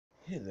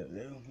Hello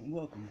there, and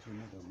welcome to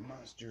another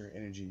Monster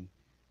Energy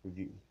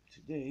review.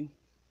 Today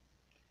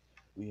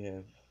we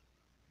have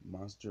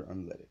Monster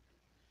Unleaded.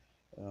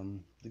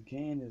 The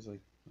can is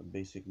like a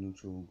basic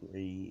neutral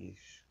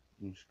grayish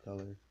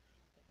color.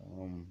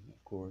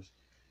 Of course,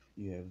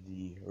 you have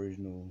the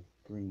original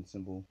green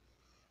symbol,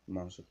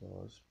 Monster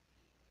Claws.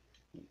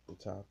 The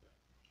top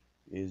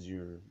is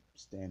your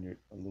standard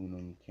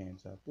aluminum can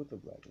top with a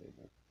black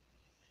label.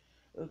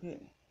 Okay,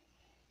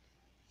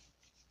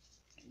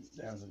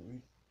 down to the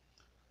read.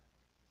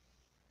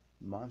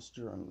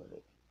 Monster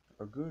Unleaded.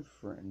 Our good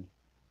friend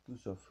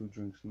Gustav, who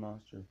drinks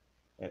Monster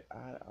at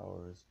odd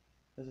hours,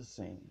 has a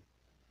saying: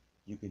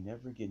 "You can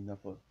never get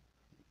enough of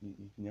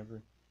you can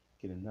never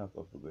get enough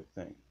of a good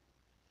thing."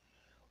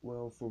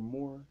 Well, for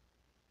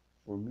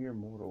mere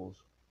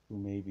mortals who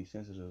may be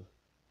sensitive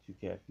to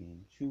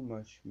caffeine, too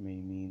much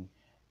may mean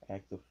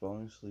act of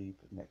falling asleep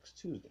next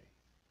Tuesday,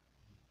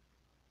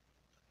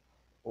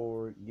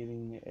 or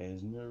getting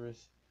as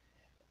nervous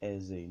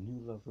as a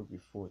new lover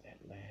before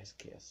that last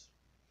kiss.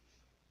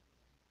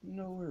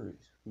 No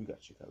worries, we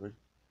got you covered.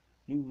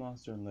 New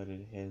Monster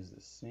Unleaded has the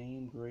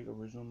same great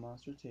original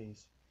Monster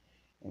taste,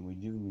 and we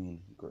do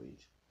mean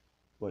great,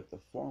 but the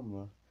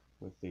formula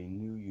with a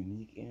new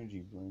unique energy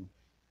blend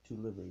to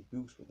deliver a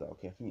boost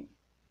without caffeine.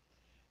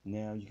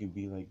 Now you can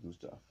be like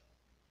Gustav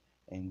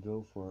and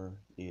go for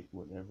it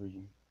whatever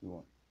you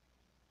want.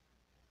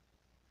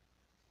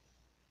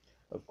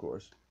 Of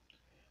course,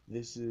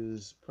 this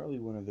is probably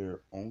one of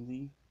their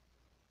only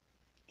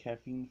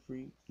caffeine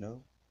free.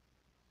 No?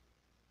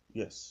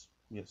 Yes,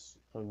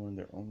 probably one of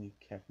their only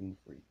caffeine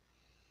free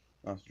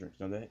monster drinks.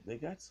 Now they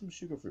got some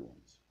sugar free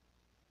ones.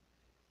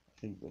 I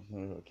think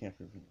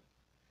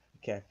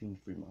caffeine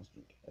free monster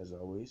drink. As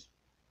always,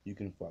 you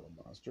can follow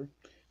Monster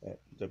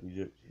at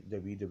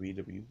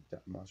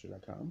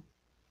www.monster.com,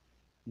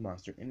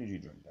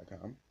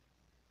 monsterenergydrink.com,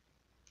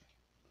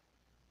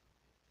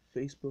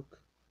 Facebook,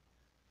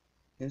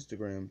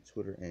 Instagram,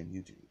 Twitter, and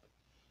YouTube.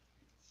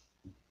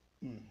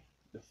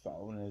 The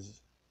following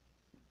as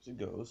it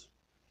goes: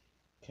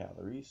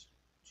 calories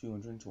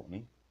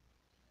 220,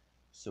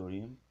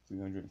 sodium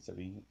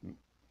 370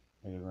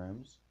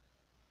 milligrams,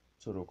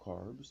 total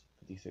carbs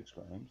 56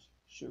 grams,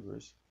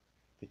 sugars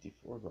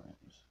 54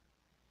 grams.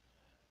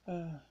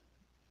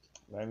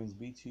 Vitamins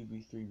B2,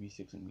 B3,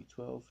 B6, and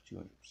B12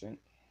 200%.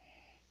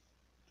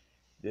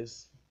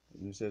 This,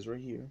 it says right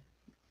here,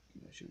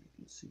 make sure you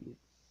can see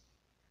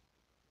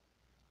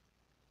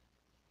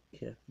it: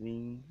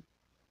 caffeine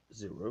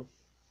 0.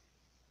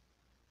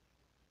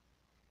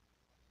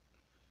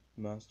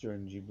 Monster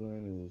Energy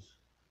Blend is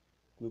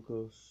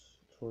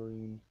glucose,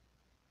 taurine,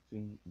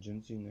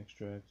 ginseng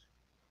extract,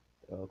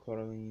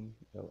 L-carnitine,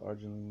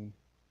 L-arginine,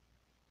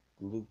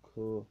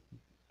 gluco.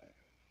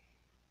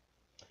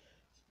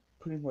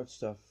 Pretty much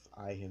stuff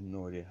I have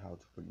no idea how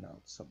to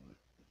pronounce some of it.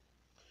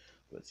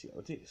 Let's see how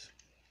it tastes.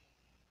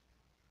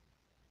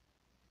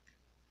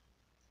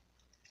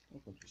 A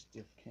bunch of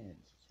stiff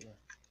cans. That's right.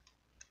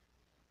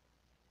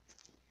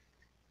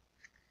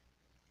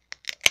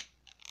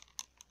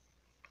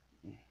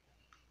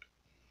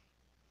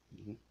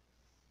 Mm-hmm.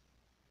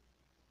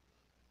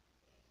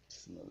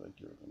 Smell like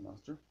your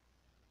monster.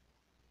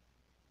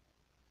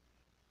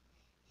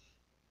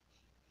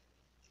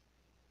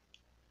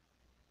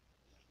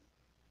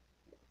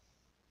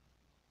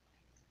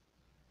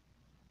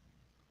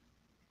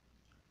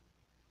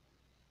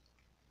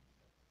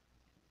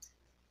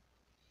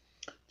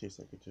 Tastes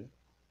like it too.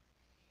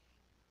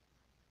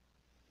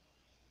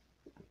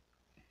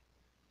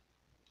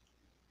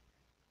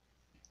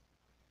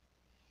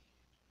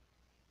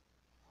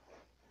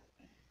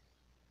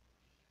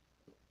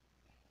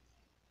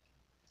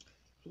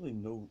 Really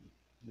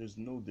there's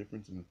no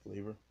difference in the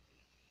flavor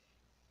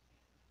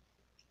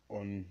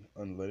on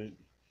unleaded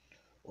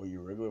or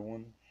your regular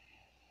one.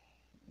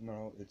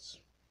 No, it's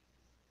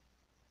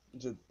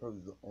just probably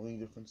the only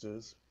difference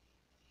is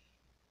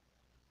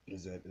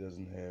that it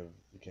doesn't have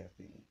the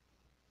caffeine.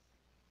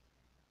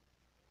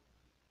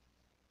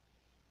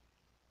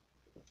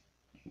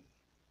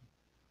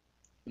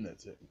 And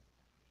that's it.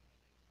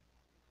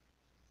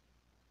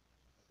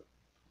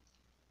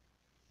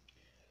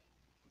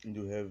 You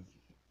do have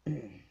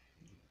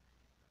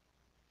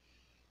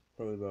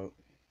probably about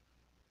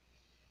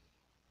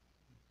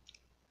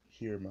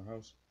here in my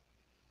house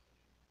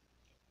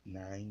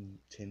 9,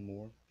 10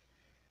 more.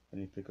 I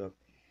need to pick up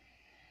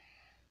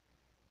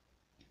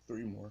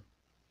 3 more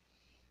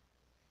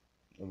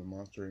of the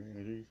Monster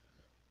Energy.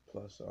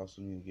 Plus, I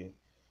also need to get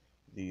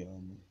the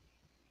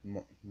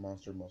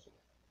Monster Muscle.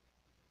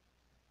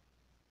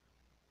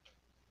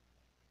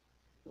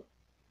 I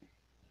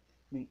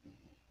mean,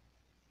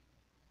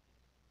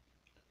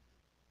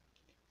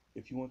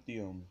 if you want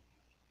the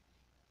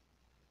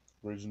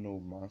original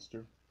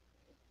Monster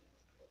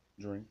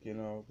drink,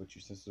 but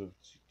you're sensitive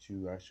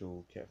to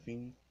actual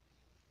caffeine,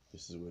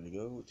 this is where to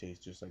go. It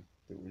tastes just like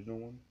the original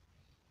one.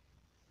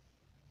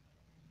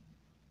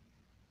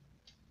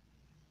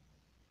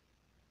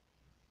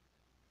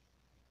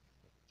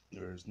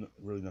 There's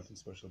really nothing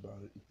special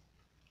about it.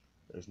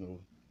 There's no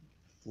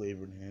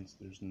flavor enhanced.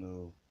 There's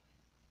no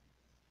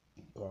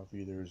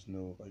coffee. There's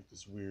no like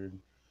this weird,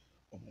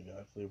 oh my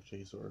god, flavor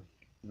chase or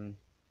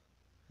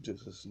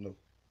just there's no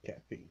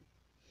caffeine.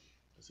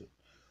 That's it.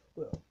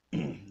 Well,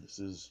 this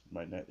is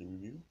my nightly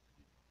review.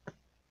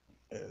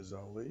 As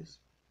always,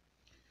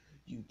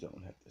 you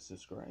don't have to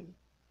subscribe.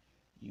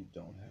 You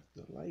don't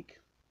have to like.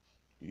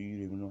 You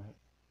don't even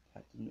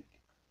have to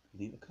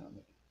leave a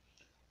comment.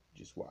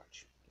 Just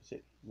watch. That's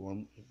it.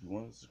 If you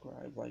want to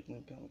subscribe, like,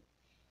 and comment,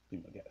 be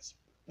my guys.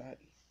 Alright,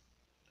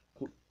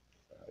 cool.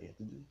 All you have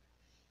to do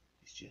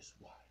is just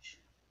watch.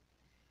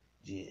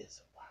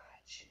 Just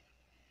watch.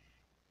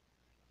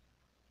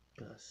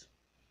 Because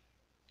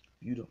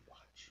you don't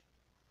watch.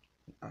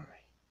 Alright.